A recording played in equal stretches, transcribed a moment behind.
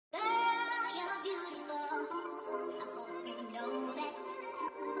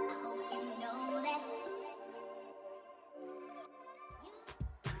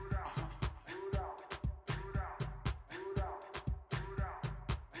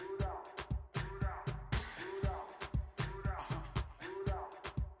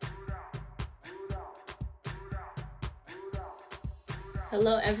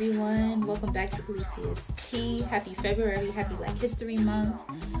Hello everyone, welcome back to Galicia's Tea. Happy February, happy Black History Month.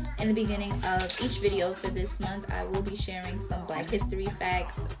 In the beginning of each video for this month, I will be sharing some Black history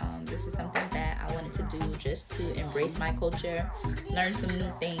facts. This is something that I wanted to do just to embrace my culture, learn some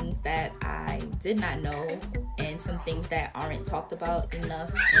new things that I did not know, and some things that aren't talked about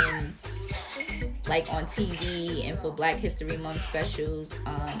enough in like on TV and for Black History Month specials.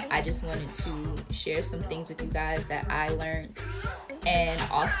 I just wanted to share some things with you guys that I learned. And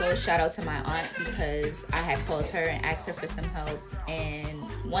also shout out to my aunt, because I had called her and asked her for some help. And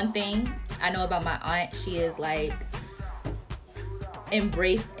one thing I know about my aunt, she is like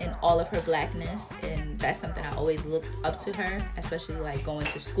embraced in all of her Blackness, and that's something I always looked up to her, especially like going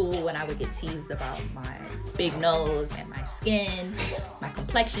to school when I would get teased about my big nose and my skin, my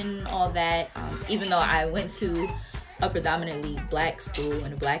complexion, all that. Even though I went to a predominantly Black school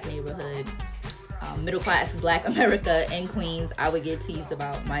in a Black neighborhood, middle class Black America in Queens, I would get teased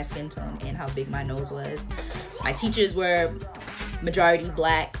about my skin tone and how big my nose was. My teachers were majority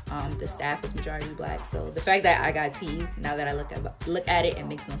Black, the staff was majority Black, so the fact that I got teased, now that I look at it, it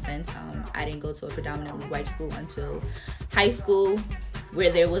makes no sense. I didn't go to a predominantly white school until high school,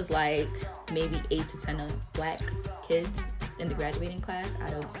 where there was like maybe 8 to 10 Black kids in the graduating class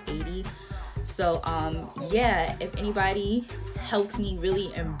out of 80. So yeah, if anybody helped me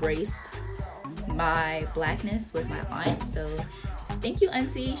really embrace my Blackness, was my aunt. So thank you,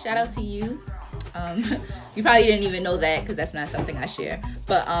 auntie, shout out to you. You probably didn't even know that, because that's not something I share,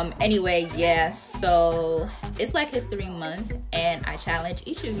 but anyway, yeah, so it's Black History Month, and I challenge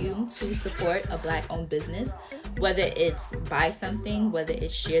each of you to support a Black owned business, whether it's buy something, whether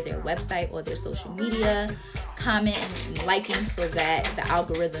it's share their website or their social media, comment and liking, so that the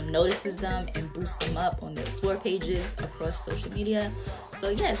algorithm notices them and boosts them up on their explore pages across social media. So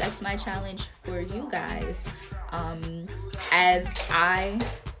yeah, that's my challenge for you guys. As I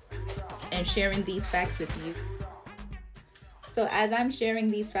am sharing these facts with you. So as I'm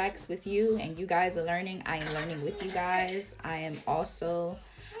sharing these facts with you and you guys are learning, I am learning with you guys. I've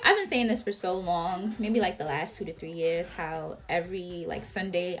been saying this for so long, maybe like the last 2 to 3 years, how every like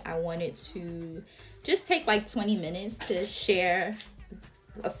Sunday I wanted to just take like 20 minutes to share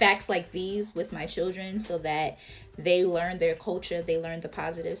facts like these with my children, so that they learn their culture, they learn the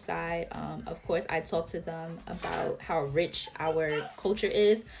positive side. Of course, I talk to them about how rich our culture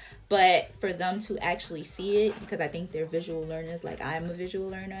is, but for them to actually see it, because I think they're visual learners, like I'm a visual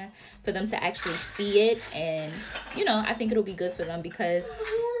learner, for them to actually see it, and you know, I think it'll be good for them, because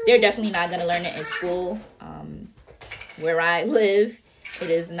they're definitely not going to learn it in school. Where I live, it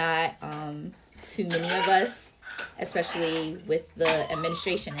is not too many of us, especially with the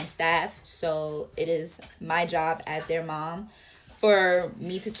administration and staff. So it is my job as their mom for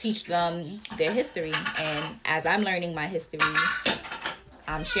me to teach them their history. And as I'm learning my history,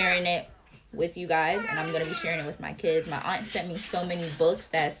 I'm sharing it with you guys, and I'm going to be sharing it with my kids. My aunt sent me so many books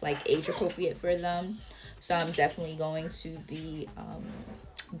that's like age appropriate for them, so I'm definitely going to be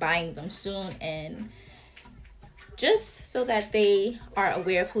buying them soon, and just so that they are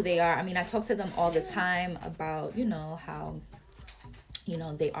aware of who they are. I mean, I talk to them all the time about, you know, how, you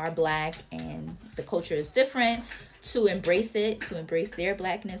know, they are Black and the culture is different, to embrace it, to embrace their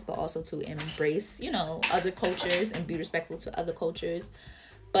Blackness, but also to embrace, you know, other cultures and be respectful to other cultures.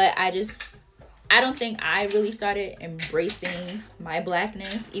 But I don't think I really started embracing my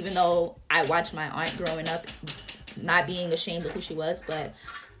Blackness, even though I watched my aunt growing up not being ashamed of who she was, but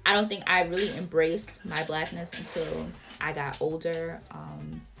I don't think I really embraced my Blackness until I got older.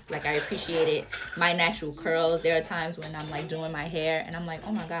 Like, I appreciated my natural curls. There are times when I'm like doing my hair and I'm like,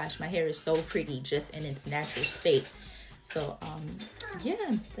 oh my gosh, my hair is so pretty just in its natural state. So yeah,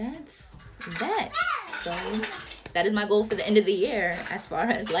 that's that. So that is my goal for the end of the year, as far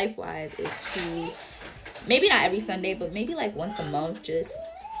as life-wise, is to, maybe not every Sunday, but maybe like once a month, just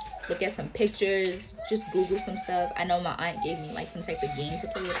look at some pictures, just Google some stuff. I know my aunt gave me like some type of game to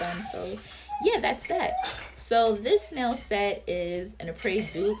play with them, so yeah, that's that. So this nail set is an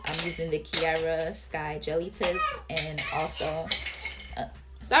apres dupe. I'm using the Kiara Sky Jelly Tips, and also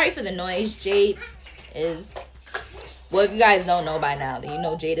sorry for the noise. Jade is, well, if you guys don't know by now, then you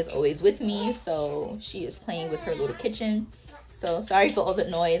know Jade is always with me, so she is playing with her little kitchen. So sorry for all the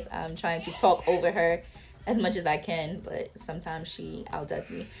noise. I'm trying to talk over her as much as I can, but sometimes she outdoes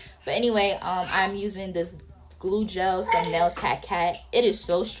me. But anyway, I'm using this glue gel from Nails Cat Cat. It is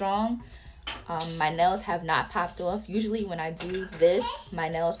so strong. My nails have not popped off. Usually when I do this, my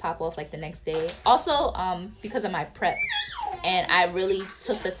nails pop off like the next day. Also, because of my prep, and I really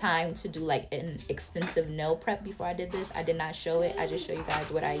took the time to do like an extensive nail prep before I did this. I did not show it, I just show you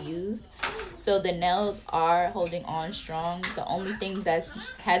guys what I used. So the nails are holding on strong. The only thing that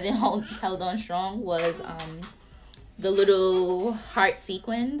hasn't held on strong was the little heart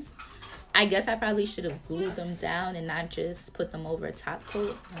sequins. I guess I probably should have glued them down and not just put them over a top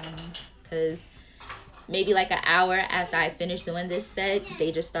coat, because maybe like an hour after I finished doing this set,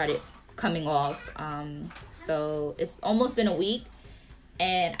 they just started coming off. So it's almost been a week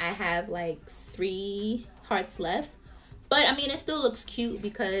and I have like 3 hearts left. But I mean, it still looks cute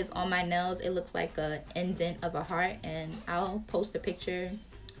because on my nails, it looks like a indent of a heart. And I'll post a picture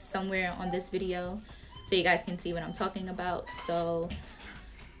somewhere on this video so you guys can see what I'm talking about. So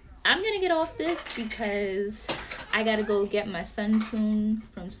I'm gonna get off this because I gotta go get my son soon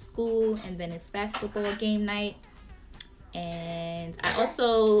from school, and then it's basketball game night. And I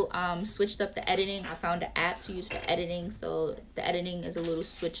also switched up the editing. I found an app to use for editing, so the editing is a little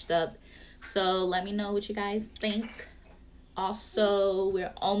switched up. So let me know what you guys think. Also,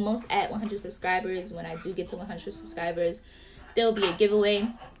 we're almost at 100 subscribers. When I do get to 100 subscribers, there'll be a giveaway.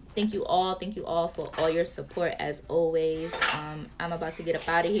 Thank you all for all your support as always. I'm about to get up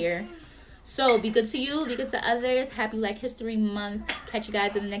out of here. So be good to you, be good to others. Happy Black History Month. Catch you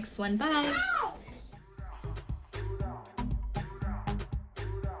guys in the next one. Bye.